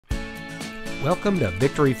Welcome to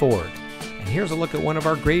Victory Ford, and here's a look at one of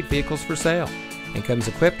our great vehicles for sale, and comes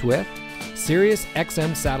equipped with Sirius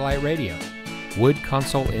XM satellite radio, wood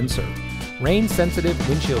console insert, rain-sensitive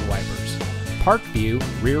windshield wipers, park view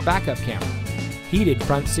rear backup camera, heated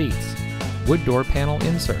front seats, wood door panel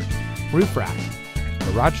insert, roof rack,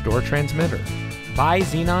 garage door transmitter,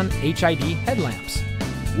 bi-xenon HID headlamps,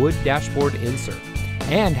 wood dashboard insert,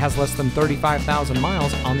 and has less than 35,000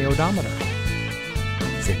 miles on the odometer.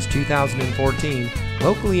 Since 2014,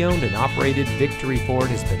 locally owned and operated Victory Ford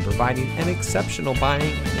has been providing an exceptional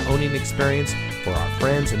buying and owning experience for our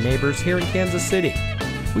friends and neighbors here in Kansas City.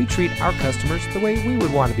 We treat our customers the way we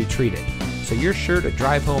would want to be treated, so you're sure to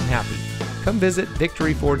drive home happy. Come visit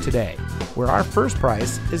Victory Ford today, where our first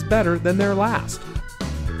price is better than their last.